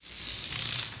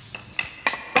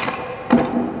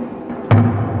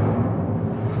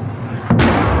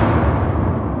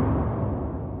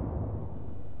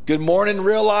Good morning,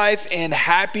 real life, and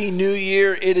Happy New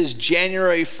Year. It is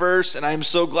January 1st, and I'm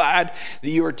so glad that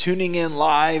you are tuning in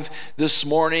live this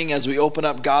morning as we open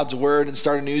up God's Word and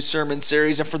start a new sermon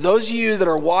series. And for those of you that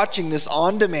are watching this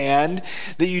on demand,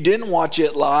 that you didn't watch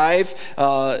it live,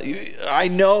 I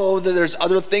know that there's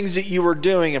other things that you were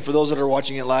doing. And for those that are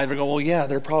watching it live, they're going, well, yeah,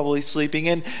 they're probably sleeping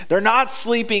in. They're not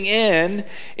sleeping in.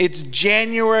 It's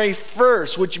January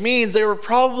 1st, which means they were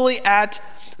probably at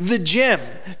the gym,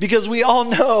 because we all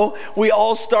know we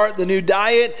all start the new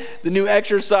diet, the new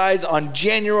exercise on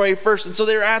January 1st. And so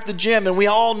they're at the gym, and we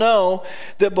all know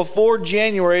that before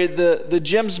January, the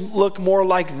gyms look more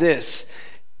like this,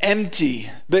 empty.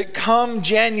 But come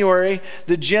January,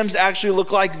 the gyms actually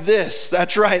look like this.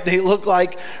 That's right, they look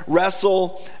like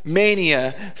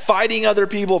WrestleMania, fighting other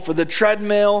people for the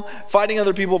treadmill, fighting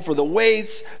other people for the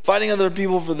weights, fighting other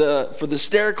people for the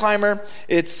stair climber.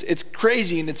 It's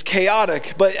crazy and it's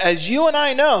chaotic. But as you and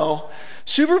I know,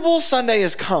 Super Bowl Sunday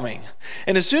is coming.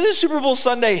 And as soon as Super Bowl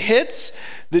Sunday hits,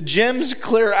 the gyms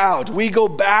clear out. We go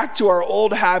back to our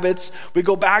old habits. We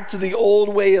go back to the old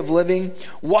way of living.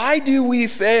 Why do we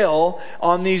fail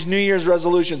on these New Year's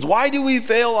resolutions? Why do we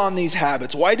fail on these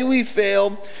habits? Why do we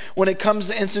fail when it comes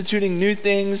to instituting new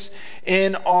things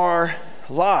in our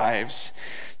lives?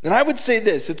 And I would say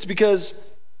this, it's because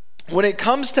when it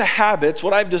comes to habits,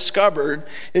 what I've discovered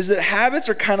is that habits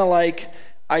are kind of like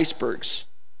icebergs.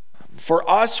 For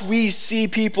us, we see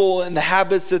people and the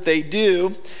habits that they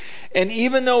do, and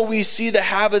even though we see the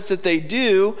habits that they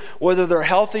do, whether they're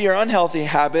healthy or unhealthy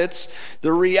habits,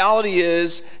 the reality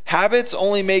is habits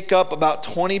only make up about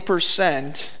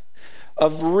 20%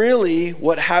 of really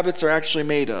what habits are actually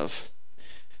made of.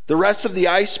 The rest of the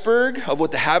iceberg of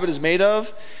what the habit is made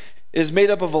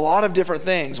up of a lot of different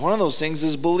things. One of those things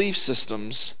is belief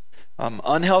systems,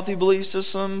 unhealthy belief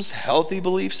systems, healthy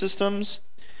belief systems.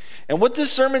 And what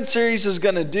this sermon series is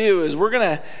going to do is we're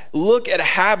going to look at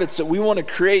habits that we want to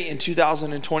create in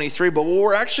 2023. But what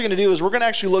we're actually going to do is we're going to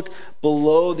actually look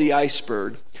below the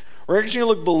iceberg. We're actually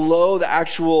going to look below the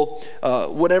actual,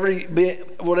 what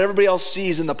everybody else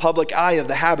sees in the public eye of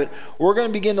the habit. We're going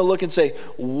to begin to look and say,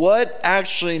 what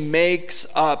actually makes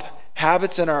up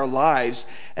habits in our lives,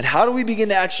 and how do we begin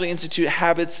to actually institute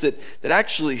habits that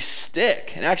actually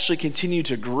stick and actually continue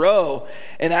to grow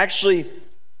and actually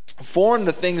form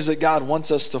the things that God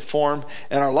wants us to form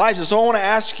in our lives. And so I want to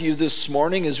ask you this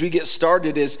morning as we get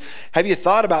started is, have you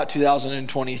thought about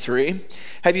 2023?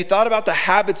 Have you thought about the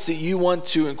habits that you want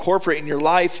to incorporate in your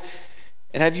life?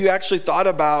 And have you actually thought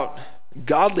about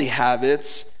godly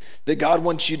habits that God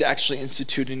wants you to actually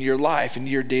institute in your life, in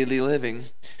your daily living?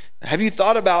 Have you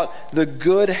thought about the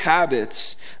good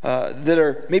habits that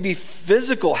are maybe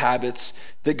physical habits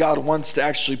that God wants to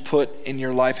actually put in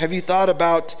your life? Have you thought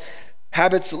about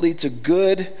habits that lead to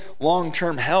good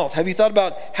long-term health? Have you thought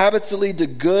about habits that lead to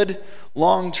good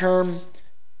long-term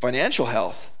financial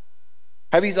health?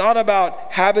 Have you thought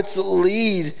about habits that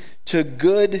lead to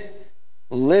good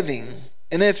living?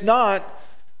 And if not,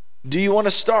 do you want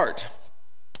to start?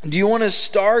 Do you want to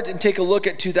start and take a look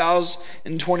at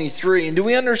 2023? And do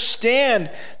we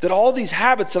understand that all these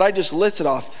habits that I just listed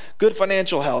off, good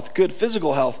financial health, good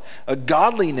physical health,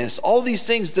 godliness, all these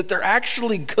things, that they're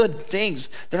actually good things.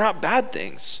 They're not bad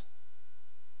things.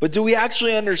 But do we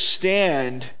actually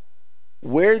understand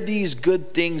where these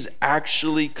good things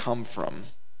actually come from?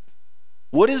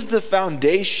 What is the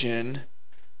foundation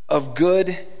of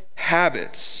good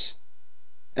habits?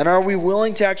 And are we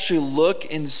willing to actually look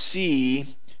and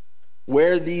see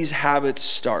where these habits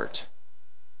start?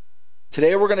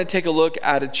 Today we're going to take a look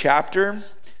at a chapter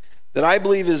that I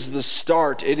believe is the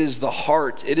start, it is the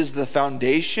heart, it is the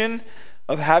foundation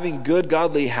of having good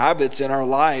godly habits in our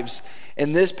lives.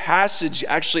 And this passage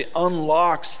actually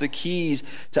unlocks the keys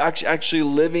to actually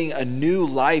living a new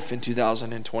life in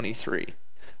 2023.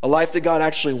 A life that God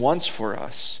actually wants for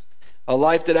us. A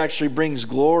life that actually brings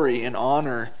glory and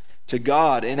honor to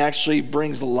God and actually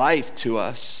brings life to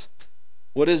us.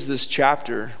 What is this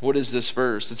chapter? What is this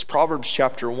verse? It's Proverbs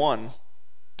chapter 1.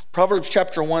 Proverbs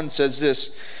chapter 1 says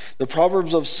this, the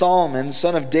Proverbs of Solomon,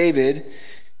 son of David,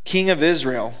 king of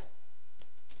Israel,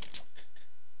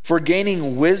 for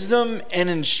gaining wisdom and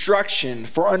instruction,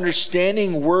 for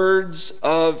understanding words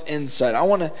of insight. I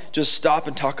want to just stop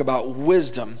and talk about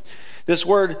wisdom. This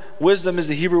word wisdom is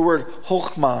the Hebrew word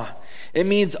chokhmah. It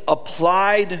means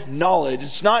applied knowledge.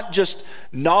 It's not just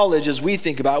knowledge as we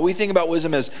think about it. We think about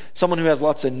wisdom as someone who has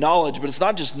lots of knowledge, but it's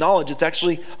not just knowledge. It's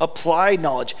actually applied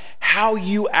knowledge. How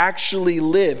you actually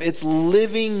live. It's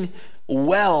living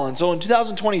well. And so in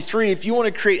 2023, if you want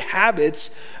to create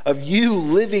habits of you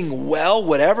living well,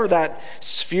 whatever that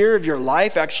sphere of your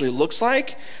life actually looks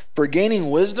like, for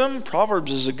gaining wisdom,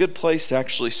 Proverbs is a good place to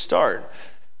actually start.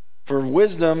 For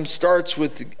wisdom starts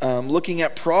with looking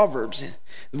at Proverbs.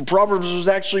 Proverbs was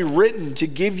actually written to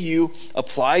give you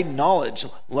applied knowledge,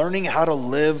 learning how to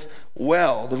live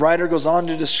well. The writer goes on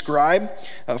to describe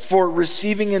for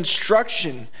receiving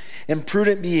instruction in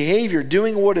prudent behavior,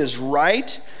 doing what is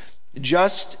right,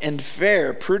 just, and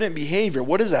fair. Prudent behavior,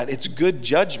 what is that? It's good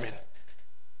judgment.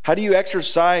 How do you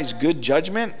exercise good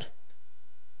judgment?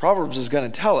 Proverbs is going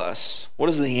to tell us. What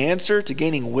is the answer to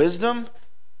gaining wisdom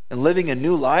and living a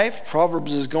new life?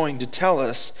 Proverbs is going to tell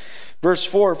us. Verse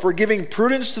 4, for giving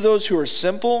prudence to those who are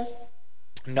simple,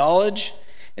 knowledge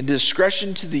and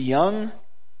discretion to the young,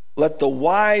 let the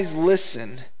wise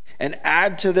listen and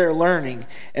add to their learning,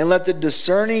 and let the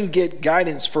discerning get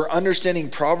guidance for understanding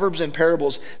proverbs and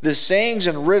parables, the sayings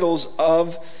and riddles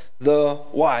of the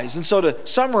wise. And so to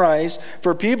summarize,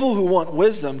 for people who want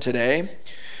wisdom today,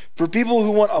 for people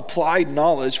who want applied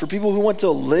knowledge, for people who want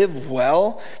to live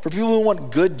well, for people who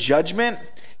want good judgment,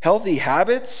 healthy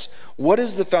habits, what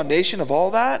is the foundation of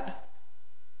all that?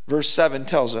 Verse 7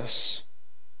 tells us,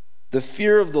 the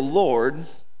fear of the Lord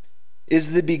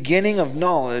is the beginning of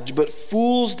knowledge, but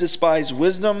fools despise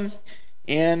wisdom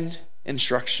and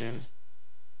instruction.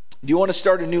 Do you want to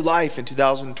start a new life in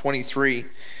 2023? Do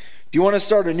you want to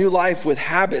start a new life with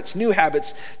habits, new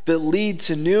habits that lead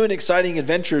to new and exciting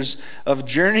adventures of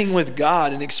journeying with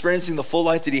God and experiencing the full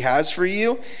life that He has for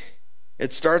you?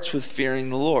 It starts with fearing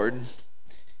the Lord.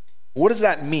 What does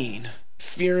that mean?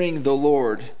 Fearing the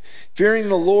Lord. Fearing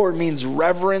the Lord means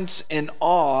reverence and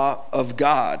awe of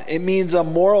God. It means a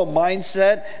moral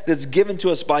mindset that's given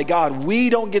to us by God. We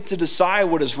don't get to decide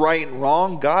what is right and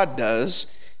wrong. God does.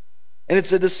 And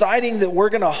it's a deciding that we're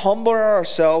going to humble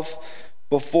ourselves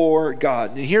before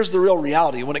God. And here's the real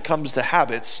reality when it comes to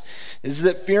habits, is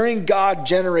that fearing God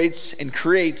generates and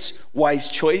creates wise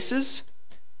choices,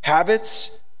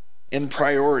 habits, and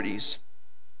priorities.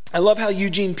 I love how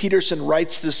Eugene Peterson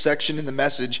writes this section in the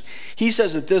Message. He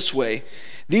says it this way: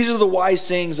 these are the wise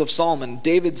sayings of Solomon,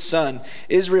 David's son,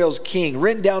 Israel's king,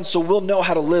 written down so we'll know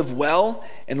how to live well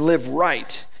and live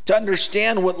right, to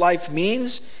understand what life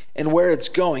means and where it's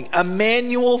going. A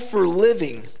manual for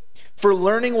living, for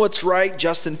learning what's right,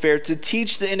 just, and fair, to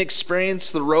teach the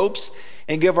inexperienced the ropes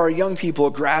and give our young people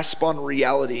a grasp on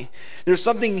reality. There's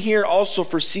something here also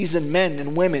for seasoned men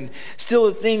and women, still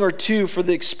a thing or two for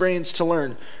the experienced to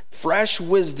learn. Fresh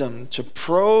wisdom to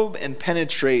probe and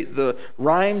penetrate the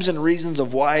rhymes and reasons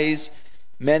of wise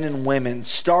men and women.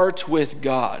 Start with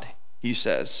God, he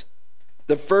says.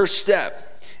 The first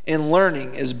step in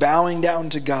learning is bowing down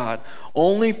to God.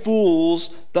 Only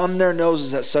fools thumb their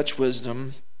noses at such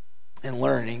wisdom and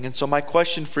learning. And so my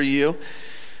question for you,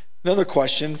 another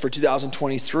question for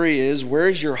 2023 is, where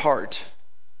is your heart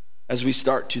as we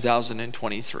start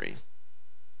 2023?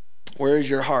 Where is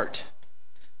your heart?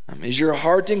 Is your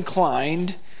heart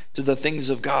inclined to the things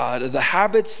of God, the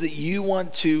habits that you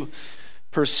want to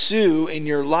pursue in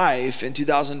your life in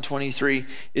 2023?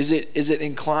 Is it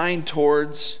inclined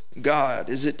towards God?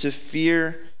 Is it to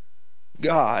fear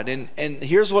God? And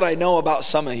here's what I know about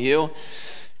some of you,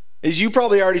 is you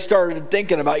probably already started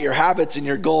thinking about your habits and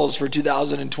your goals for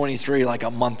 2023 like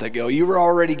a month ago. You were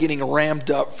already getting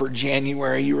ramped up for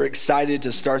January. You were excited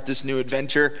to start this new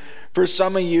adventure. For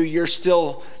some of you, you're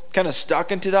still kind of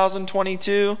stuck in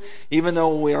 2022, even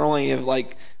though we're only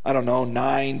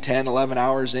 9, 10, 11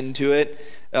 hours into it.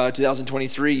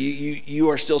 2023, you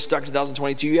are still stuck in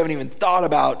 2022. You haven't even thought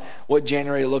about what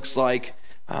January looks like.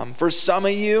 For some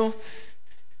of you,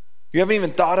 you haven't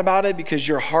even thought about it because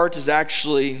your heart is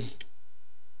actually,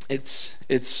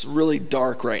 it's really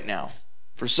dark right now.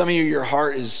 For some of you, your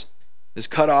heart is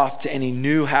cut off to any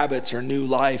new habits or new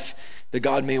life that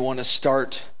God may want to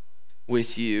start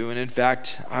with you. And in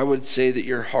fact, I would say that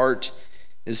your heart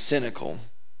is cynical.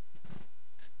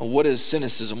 Well, what is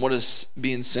cynicism? What is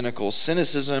being cynical?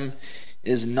 Cynicism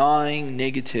is gnawing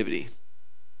negativity.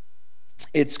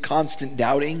 It's constant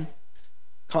doubting,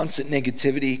 constant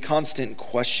negativity, constant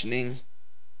questioning.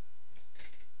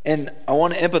 And I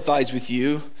want to empathize with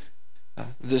you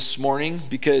this morning,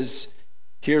 because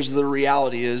here's the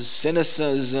reality: is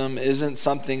cynicism isn't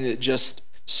something that just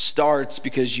starts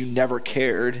because you never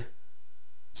cared.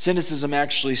 Cynicism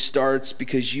actually starts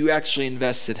because you actually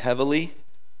invested heavily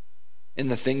in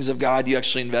the things of God. You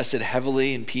actually invested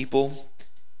heavily in people,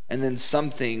 and then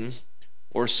something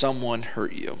or someone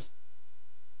hurt you.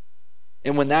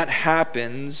 And when that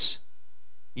happens,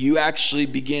 you actually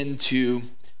begin to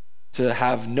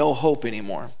have no hope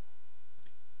anymore.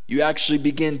 You actually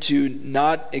begin to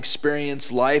not experience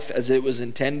life as it was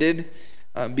intended,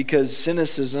 because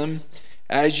cynicism,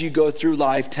 as you go through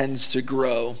life, tends to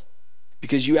grow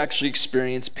because you actually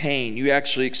experience pain. You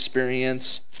actually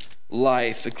experience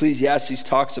life. Ecclesiastes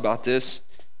talks about this.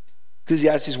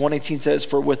 Ecclesiastes 1:18 says,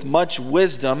 "For with much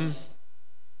wisdom,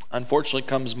 unfortunately,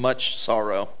 comes much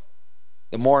sorrow.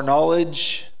 The more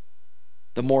knowledge,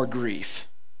 the more grief."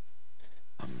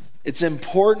 It's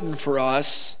important for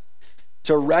us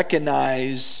to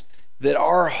recognize that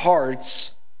our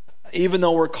hearts, even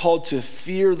though we're called to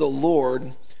fear the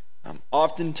Lord,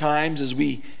 oftentimes as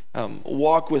we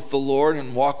walk with the Lord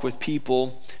and walk with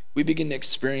people, we begin to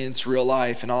experience real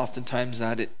life, and oftentimes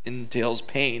that it entails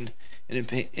pain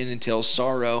and it entails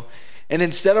sorrow. And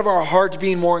instead of our hearts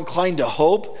being more inclined to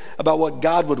hope about what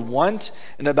God would want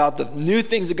and about the new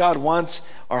things that God wants,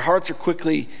 our hearts are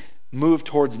quickly moved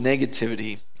towards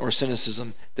negativity or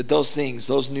cynicism, that those things,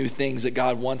 those new things that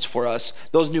God wants for us,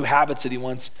 those new habits that he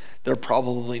wants, they're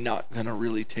probably not going to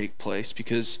really take place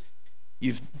because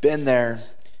you've been there,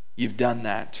 you've done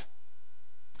that.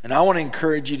 And I want to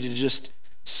encourage you to just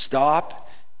stop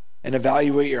and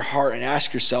evaluate your heart and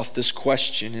ask yourself this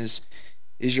question: is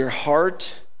your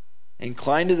heart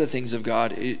inclined to the things of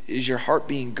God? Is your heart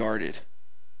being guarded?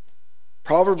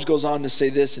 Proverbs goes on to say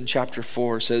this in chapter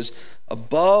 4. It says,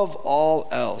 "Above all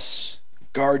else,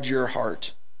 guard your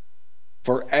heart,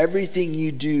 for everything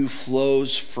you do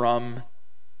flows from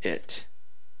it."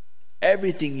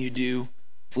 Everything you do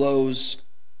flows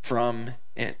from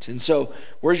it. And so,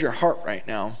 where's your heart right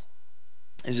now?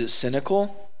 Is it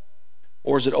cynical,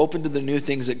 or is it open to the new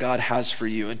things that God has for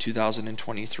you in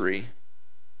 2023?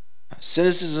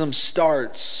 Cynicism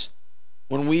starts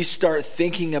when we start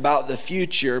thinking about the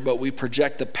future, but we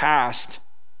project the past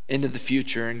into the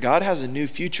future. And God has a new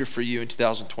future for you in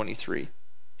 2023.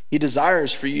 He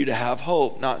desires for you to have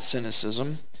hope, not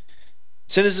cynicism.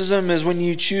 Cynicism is when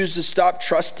you choose to stop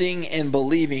trusting and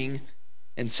believing.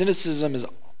 And cynicism is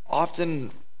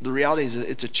often, the reality is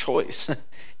it's a choice.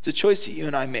 It's a choice that you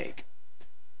and I make.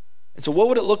 And so what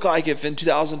would it look like if in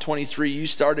 2023 you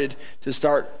started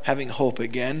having hope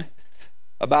again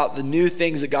about the new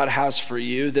things that God has for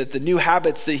you, that the new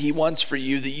habits that he wants for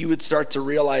you, that you would start to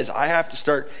realize, I have to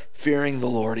start fearing the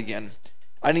Lord again.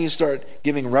 I need to start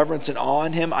giving reverence and awe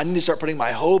in him. I need to start putting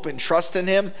my hope and trust in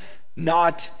him,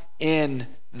 not in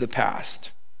the past,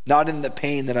 not in the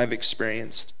pain that I've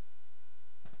experienced.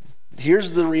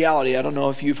 Here's the reality. I don't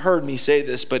know if you've heard me say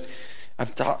this, but I've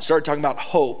started talking about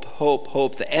hope.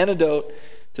 The antidote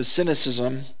to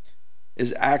cynicism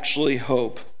is actually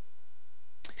hope.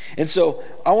 And so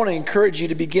I want to encourage you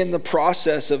to begin the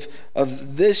process of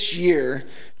this year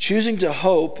choosing to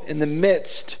hope in the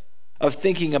midst of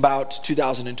thinking about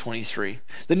 2023.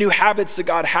 The new habits that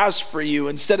God has for you,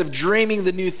 instead of dreaming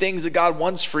the new things that God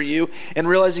wants for you and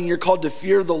realizing you're called to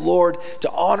fear the Lord,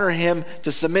 to honor him,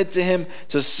 to submit to him,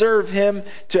 to serve him,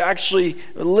 to actually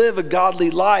live a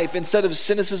godly life, instead of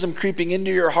cynicism creeping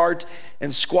into your heart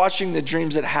and squashing the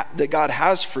dreams that God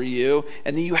has for you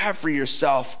and that you have for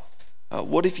yourself.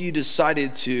 What if you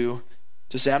decided to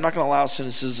say, I'm not going to allow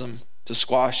cynicism to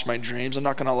squash my dreams. I'm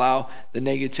not going to allow the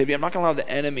negativity. I'm not going to allow the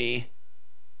enemy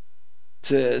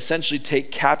to essentially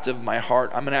take captive my heart.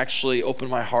 I'm going to actually open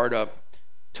my heart up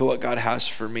to what God has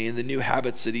for me and the new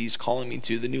habits that he's calling me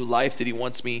to, the new life that he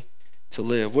wants me to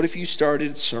live. What if you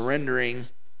started surrendering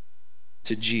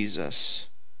to Jesus?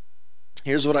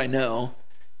 Here's what I know,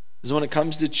 is when it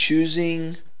comes to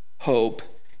choosing hope,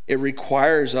 it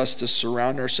requires us to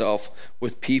surround ourselves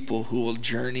with people who will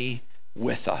journey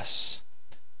with us.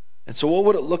 And so what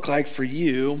would it look like for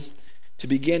you to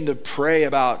begin to pray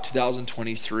about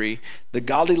 2023, the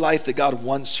godly life that God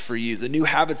wants for you, the new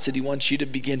habits that he wants you to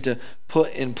begin to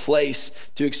put in place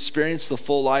to experience the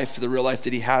full life, the real life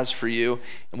that he has for you?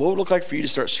 And what would it look like for you to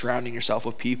start surrounding yourself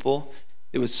with people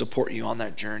that would support you on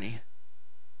that journey?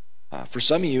 For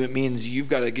some of you, it means you've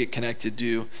got to get connected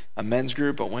to a men's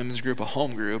group, a women's group, a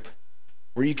home group,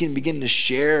 where you can begin to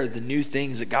share the new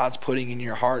things that God's putting in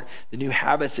your heart, the new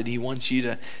habits that he wants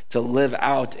you to live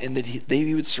out, and that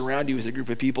he would surround you with a group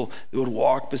of people that would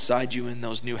walk beside you in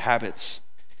those new habits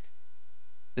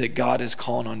that God is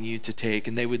calling on you to take,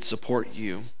 and they would support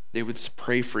you. They would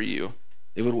pray for you.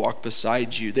 They would walk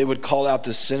beside you. They would call out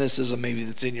the cynicism maybe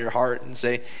that's in your heart and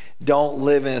say, don't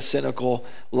live in a cynical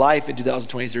life in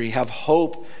 2023. Have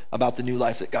hope about the new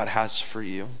life that God has for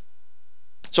you.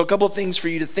 So a couple of things for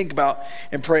you to think about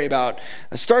and pray about.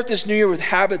 Start this new year with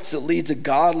habits that lead to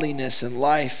godliness in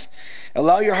life.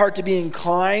 Allow your heart to be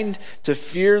inclined to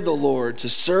fear the Lord, to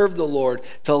serve the Lord,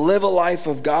 to live a life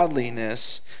of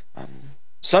godliness.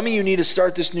 Some of you need to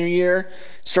start this new year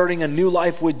starting a new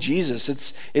life with Jesus.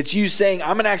 It's you saying,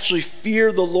 I'm going to actually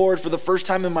fear the Lord for the first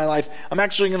time in my life. I'm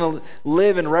actually going to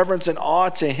live in reverence and awe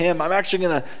to him. I'm actually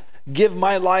going to give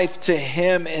my life to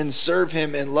him and serve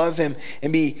him and love him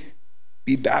and be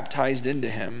baptized into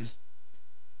him.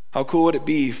 How cool would it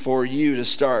be for you to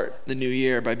start the new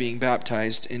year by being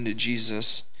baptized into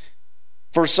Jesus?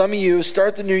 For some of you,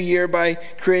 start the new year by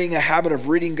creating a habit of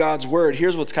reading God's word.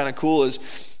 Here's what's kind of cool is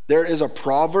there is a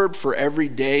proverb for every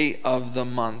day of the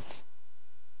month.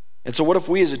 And so what if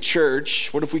we as a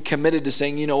church, what if we committed to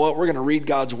saying, you know what, we're going to read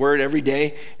God's word every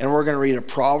day, and we're going to read a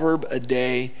proverb a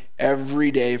day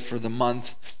every day for the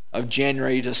month of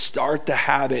January to start the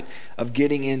habit of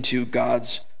getting into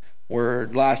God's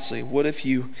word. Lastly, what if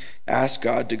you ask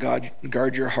God to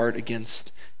guard your heart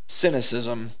against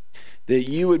cynicism, that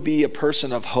you would be a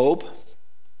person of hope,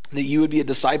 that you would be a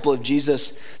disciple of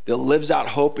Jesus that lives out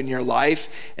hope in your life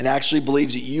and actually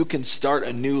believes that you can start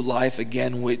a new life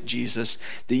again with Jesus,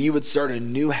 that you would start a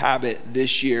new habit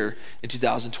this year in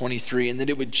 2023, and that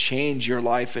it would change your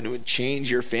life and it would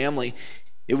change your family.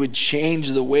 It would change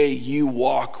the way you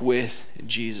walk with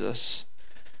Jesus.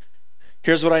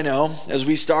 Here's what I know. As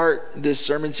we start this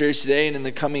sermon series today and in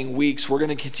the coming weeks, we're going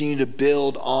to continue to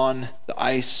build on the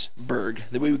iceberg,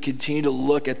 that we would continue to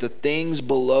look at the things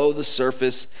below the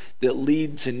surface that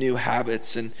lead to new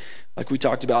habits. And like we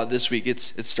talked about this week, it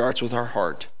starts with our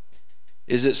heart.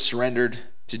 Is it surrendered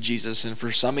to Jesus? And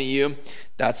for some of you,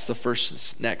 that's the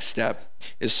first next step,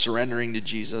 is surrendering to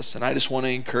Jesus. And I just want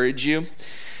to encourage you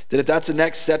that if that's the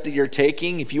next step that you're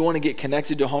taking, if you want to get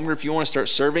connected to Home Group, if you want to start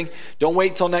serving, don't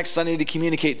wait till next Sunday to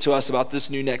communicate to us about this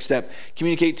new next step.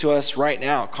 Communicate to us right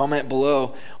now. Comment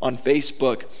below on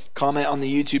Facebook. Comment on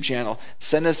the YouTube channel.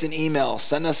 Send us an email.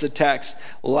 Send us a text.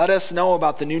 Let us know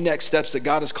about the new next steps that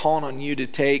God is calling on you to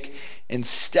take, and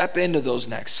step into those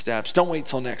next steps. Don't wait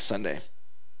till next Sunday.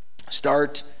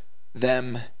 Start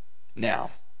them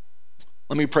now.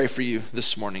 Let me pray for you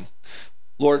this morning.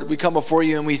 Lord, we come before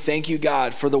you and we thank you,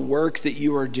 God, for the work that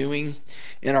you are doing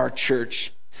in our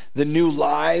church, the new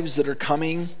lives that are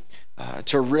coming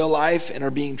to real life and are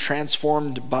being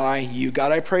transformed by you.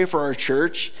 God, I pray for our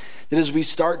church that as we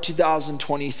start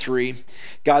 2023,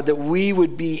 God, that we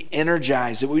would be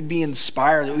energized, that we'd be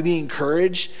inspired, that we'd be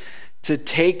encouraged to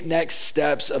take next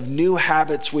steps of new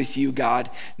habits with you, God,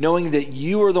 knowing that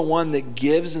you are the one that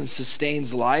gives and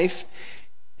sustains life,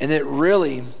 and that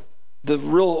really the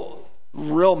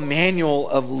real manual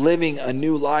of living a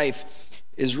new life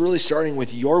is really starting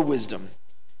with your wisdom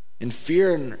and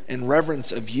fear and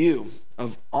reverence of you,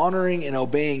 of honoring and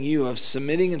obeying you, of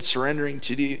submitting and surrendering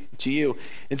to you.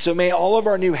 And so may all of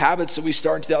our new habits that we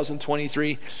start in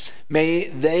 2023, may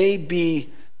they be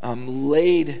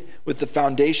laid with the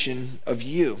foundation of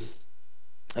you,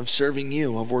 of serving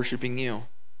you, of worshiping you.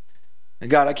 And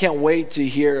God, I can't wait to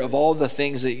hear of all the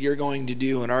things that you're going to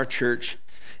do in our church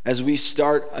as we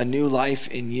start a new life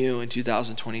in you in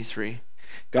 2023.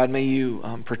 God, may you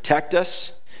protect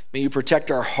us. May you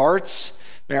protect our hearts.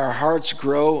 May our hearts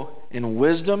grow in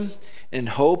wisdom and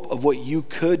hope of what you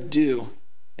could do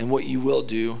and what you will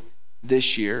do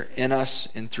this year in us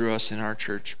and through us in our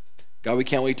church. God, we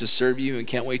can't wait to serve you and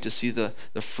can't wait to see the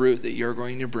fruit that you're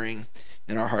going to bring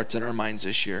in our hearts and our minds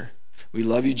this year. We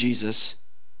love you, Jesus,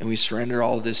 and we surrender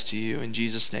all of this to you. In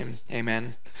Jesus' name,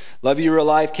 amen. Love you, real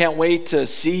life. Can't wait to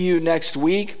see you next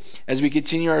week as we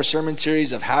continue our sermon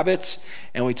series of habits,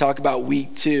 and we talk about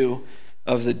week 2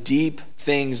 of the deep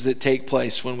things that take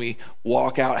place when we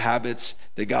walk out habits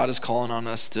that God is calling on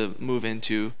us to move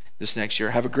into this next year.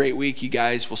 Have a great week, you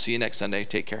guys. We'll see you next Sunday.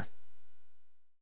 Take care.